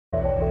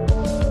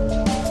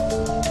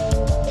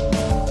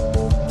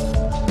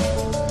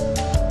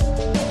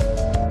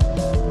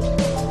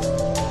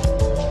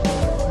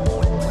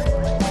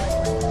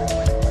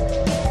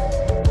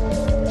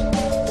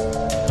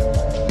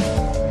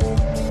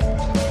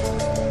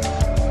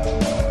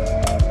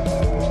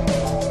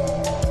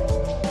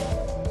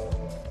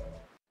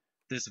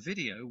This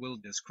video will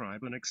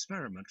describe an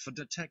experiment for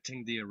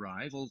detecting the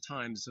arrival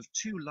times of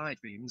two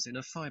light beams in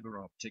a fiber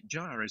optic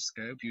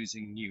gyroscope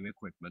using new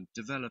equipment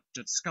developed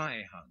at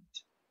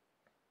Skyhunt.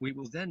 We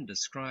will then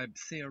describe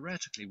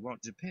theoretically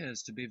what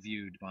appears to be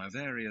viewed by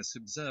various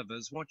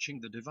observers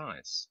watching the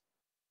device.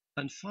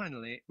 And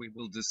finally, we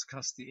will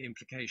discuss the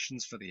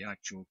implications for the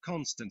actual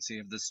constancy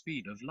of the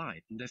speed of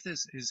light and if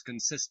this is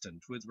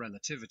consistent with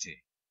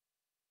relativity.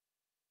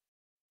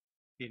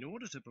 In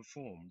order to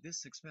perform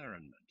this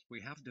experiment,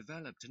 we have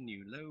developed a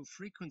new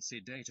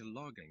low-frequency data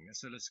logging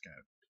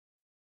oscilloscope.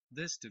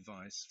 This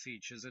device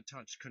features a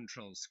touch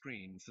control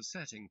screen for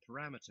setting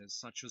parameters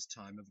such as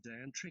time of day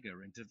and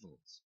trigger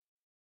intervals,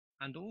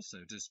 and also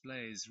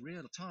displays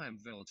real-time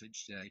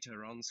voltage data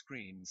on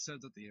screen so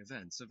that the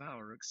events of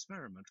our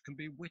experiment can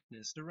be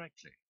witnessed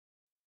directly.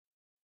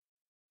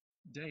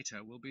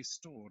 Data will be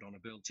stored on a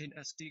built-in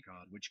SD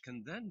card which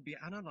can then be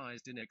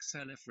analyzed in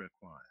Excel if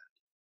required.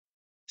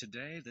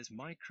 Today, this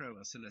micro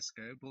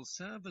oscilloscope will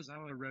serve as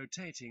our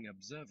rotating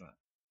observer.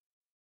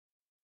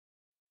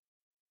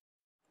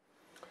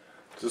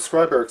 To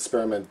describe our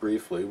experiment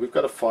briefly, we've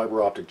got a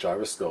fiber optic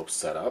gyroscope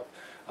set up.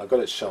 I've got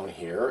it shown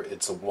here.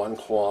 It's a 1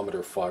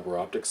 kilometer fiber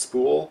optic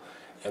spool,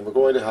 and we're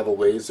going to have a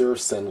laser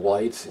send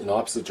light in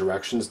opposite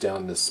directions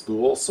down this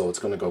spool, so it's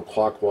going to go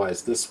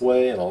clockwise this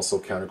way and also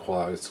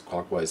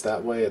counterclockwise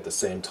that way at the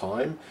same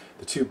time.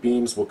 The two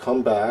beams will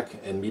come back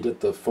and meet at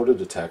the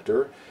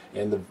photodetector,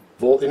 and the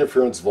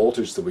interference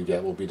voltage that we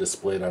get will be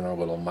displayed on our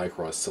little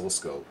micro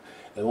oscilloscope.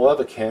 And we'll have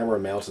a camera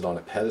mounted on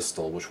a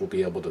pedestal which will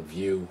be able to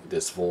view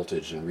this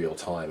voltage in real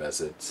time as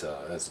it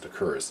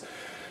occurs.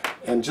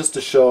 And just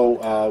to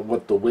show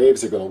what the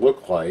waves are going to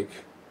look like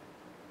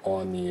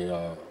on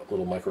the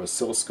little micro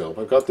oscilloscope,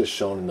 I've got this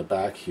shown in the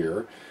back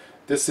here.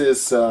 This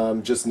is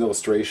just an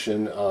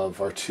illustration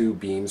of our two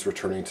beams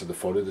returning to the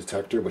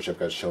photodetector, which I've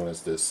got shown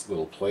as this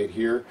little plate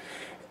here.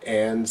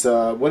 And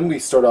when we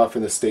start off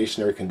in the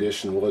stationary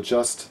condition, we'll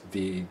adjust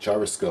the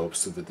gyroscope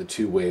so that the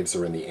two waves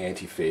are in the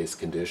antiphase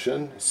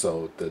condition.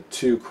 So the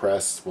two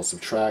crests will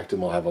subtract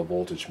and we'll have a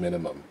voltage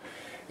minimum.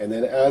 And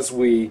then as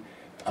we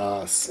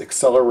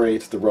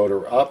accelerate the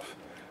rotor up,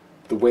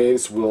 the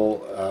waves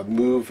will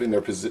move in their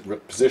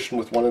position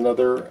with one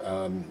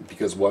another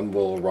because one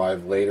will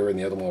arrive later and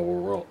the other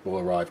one will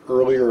arrive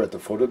earlier at the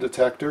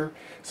photodetector.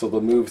 So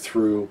they'll move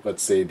through,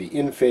 let's say, the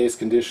in-phase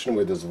condition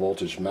where there's a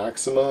voltage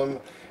maximum,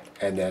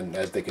 and then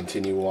as they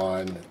continue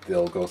on,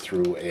 they'll go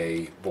through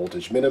a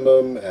voltage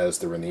minimum as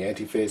they're in the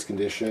antiphase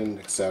condition,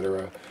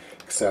 etc.,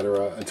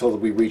 etc., until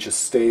we reach a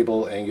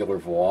stable angular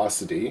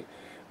velocity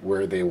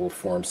where they will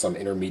form some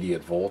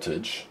intermediate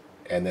voltage,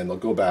 and then they'll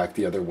go back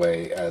the other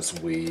way as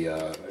we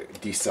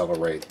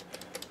decelerate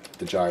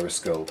the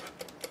gyroscope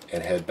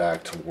and head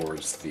back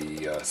towards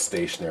the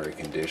stationary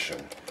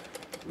condition,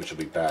 which will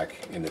be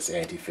back in this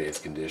antiphase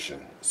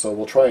condition. So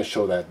we'll try and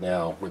show that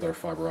now with our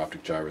fiber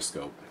optic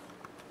gyroscope.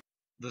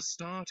 The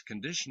start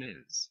condition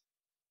is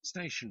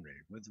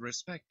stationary with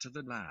respect to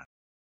the lab.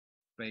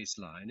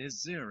 Baseline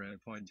is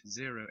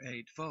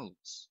 0.08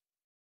 volts.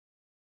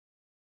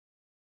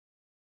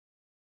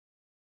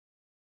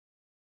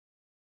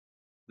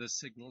 The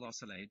signal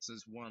oscillates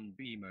as one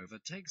beam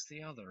overtakes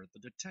the other at the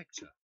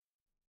detector.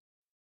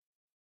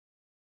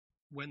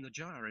 When the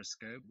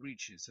gyroscope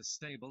reaches a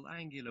stable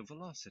angular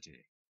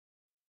velocity,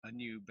 a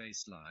new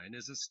baseline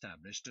is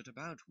established at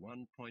about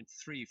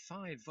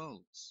 1.35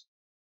 volts.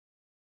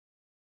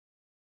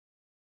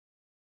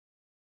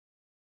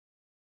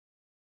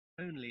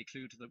 Only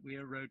clue that we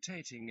are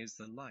rotating is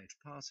the light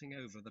passing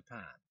over the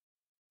pan.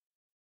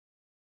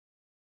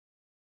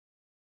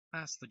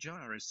 As the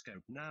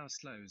gyroscope now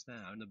slows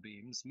down, the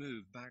beams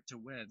move back to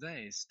where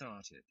they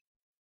started,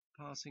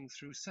 passing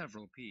through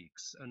several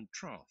peaks and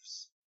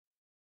troughs,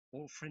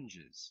 or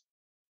fringes.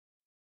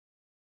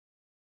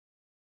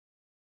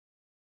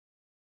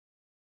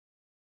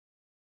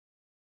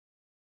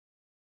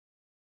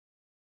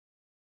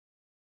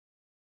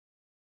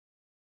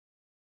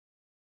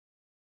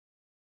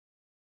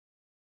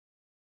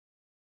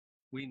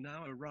 We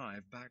now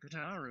arrive back at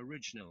our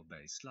original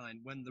baseline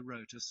when the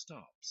rotor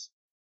stops.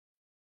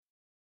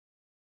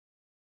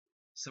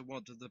 So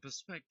what are the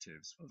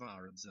perspectives of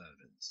our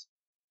observers?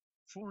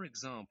 For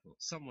example,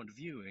 someone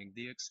viewing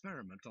the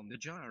experiment on the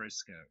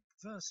gyroscope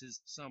versus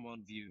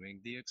someone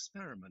viewing the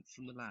experiment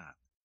from the lab.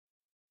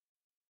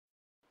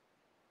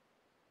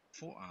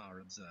 For our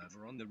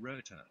observer on the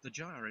rotor, the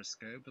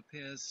gyroscope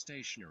appears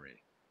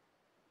stationary.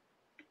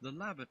 The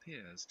lab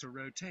appears to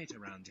rotate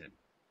around him,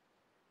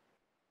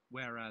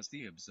 whereas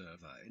the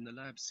observer in the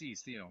lab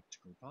sees the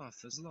optical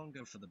path as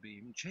longer for the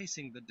beam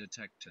chasing the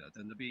detector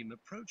than the beam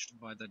approached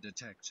by the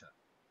detector.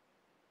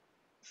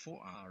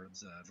 For our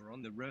observer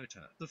on the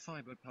rotor, the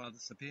fiber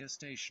paths appear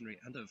stationary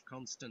and of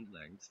constant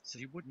length, so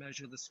he would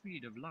measure the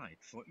speed of light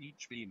for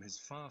each beam as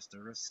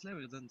faster or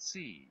slower than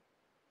c.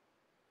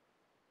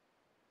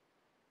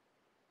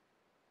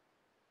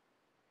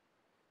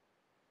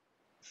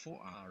 For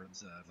our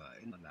observer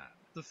in the lab,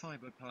 the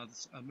fiber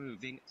paths are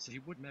moving, so he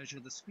would measure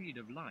the speed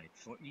of light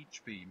for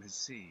each beam as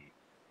c,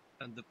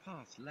 and the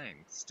path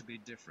lengths to be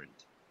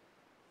different.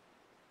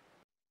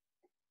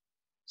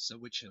 So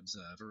which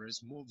observer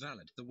is more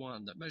valid, the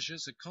one that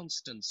measures a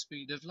constant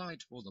speed of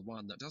light or the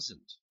one that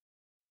doesn't?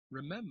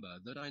 Remember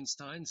that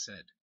Einstein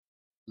said,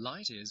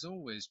 light is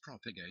always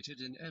propagated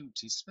in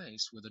empty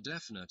space with a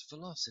definite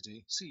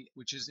velocity, c,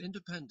 which is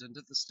independent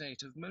of the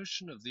state of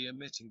motion of the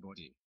emitting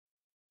body.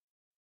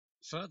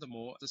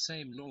 Furthermore, the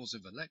same laws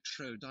of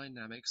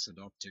electrodynamics and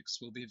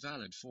optics will be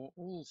valid for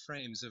all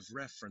frames of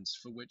reference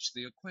for which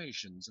the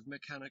equations of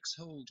mechanics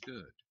hold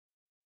good.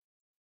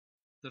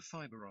 The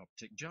fiber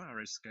optic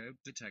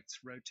gyroscope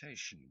detects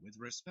rotation with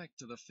respect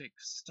to the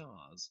fixed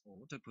stars,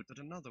 or to put it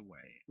another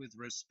way, with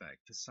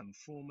respect to some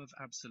form of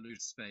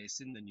absolute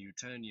space in the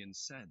Newtonian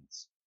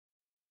sense.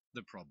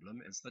 The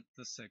problem is that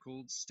the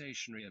so-called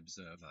stationary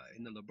observer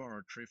in the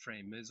laboratory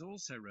frame is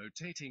also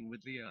rotating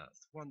with the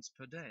Earth once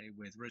per day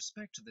with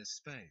respect to this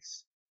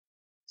space.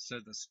 So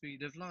the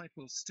speed of light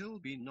will still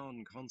be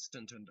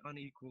non-constant and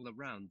unequal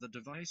around the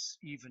device,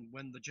 even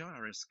when the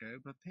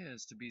gyroscope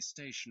appears to be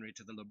stationary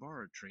to the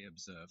laboratory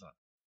observer.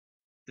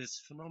 This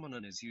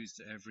phenomenon is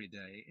used every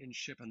day in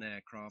ship and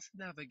aircraft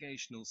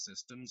navigational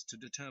systems to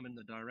determine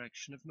the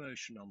direction of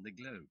motion on the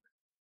globe.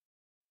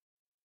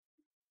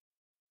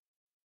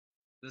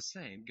 The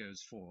same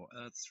goes for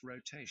Earth's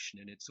rotation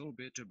in its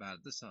orbit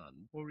about the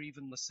Sun, or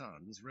even the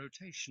Sun's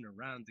rotation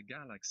around the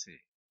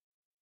galaxy.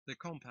 The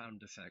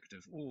compound effect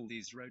of all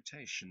these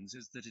rotations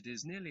is that it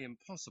is nearly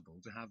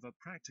impossible to have a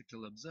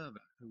practical observer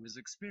who is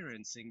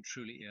experiencing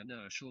truly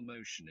inertial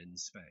motion in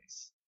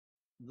space.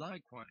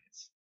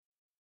 Likewise,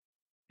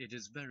 it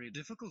is very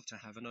difficult to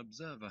have an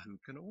observer who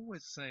can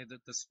always say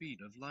that the speed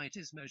of light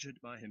is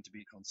measured by him to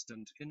be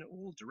constant in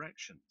all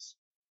directions,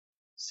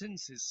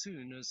 since as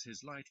soon as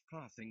his light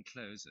path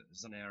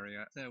encloses an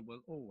area, there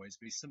will always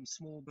be some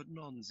small but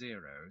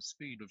non-zero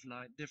speed of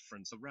light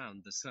difference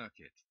around the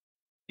circuit.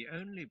 The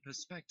only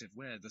perspective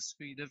where the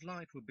speed of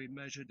light would be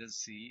measured as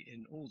c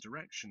in all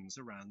directions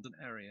around an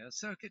area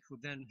circuit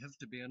would then have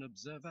to be an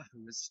observer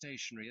who is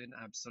stationary in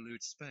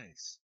absolute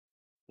space,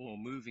 or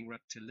moving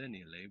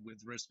rectilinearly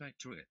with respect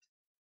to it.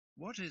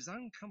 What is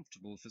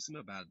uncomfortable for some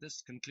about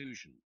this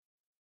conclusion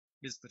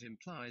is that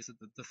implies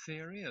that the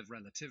theory of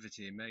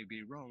relativity may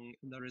be wrong,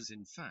 and there is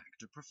in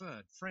fact a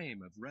preferred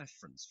frame of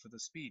reference for the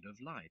speed of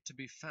light to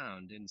be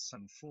found in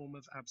some form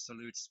of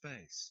absolute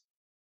space.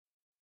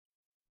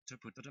 To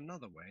put it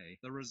another way,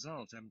 the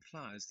result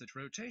implies that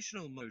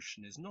rotational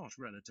motion is not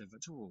relative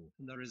at all,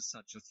 and there is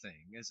such a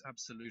thing as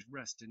absolute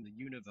rest in the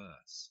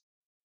universe.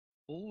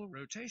 All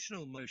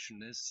rotational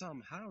motion is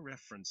somehow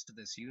referenced to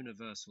this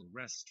universal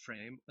rest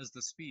frame, as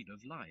the speed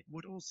of light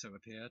would also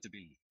appear to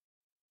be.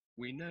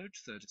 We note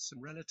that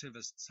some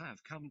relativists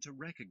have come to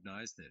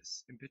recognize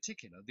this, in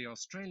particular the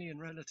Australian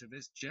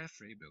relativist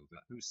Geoffrey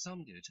Bilder, who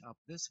summed it up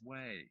this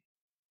way.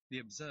 The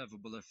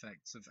observable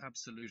effects of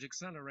absolute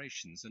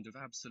accelerations and of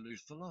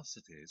absolute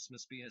velocities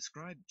must be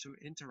ascribed to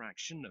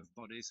interaction of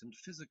bodies and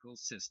physical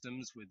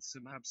systems with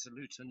some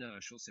absolute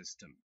inertial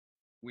system.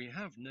 We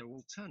have no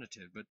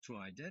alternative but to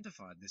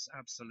identify this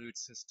absolute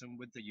system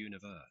with the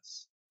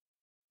universe.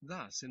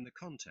 Thus, in the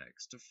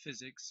context of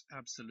physics,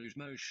 absolute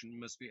motion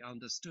must be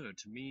understood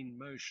to mean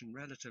motion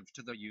relative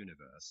to the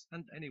universe,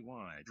 and any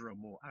wider or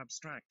more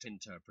abstract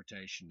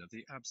interpretation of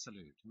the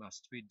absolute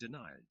must be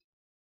denied.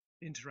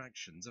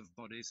 Interactions of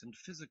bodies and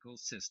physical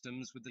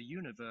systems with the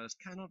universe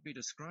cannot be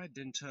described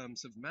in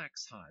terms of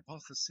Mach's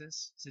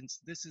hypothesis, since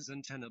this is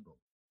untenable.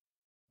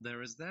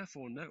 There is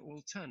therefore no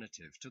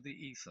alternative to the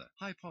ether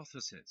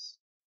hypothesis.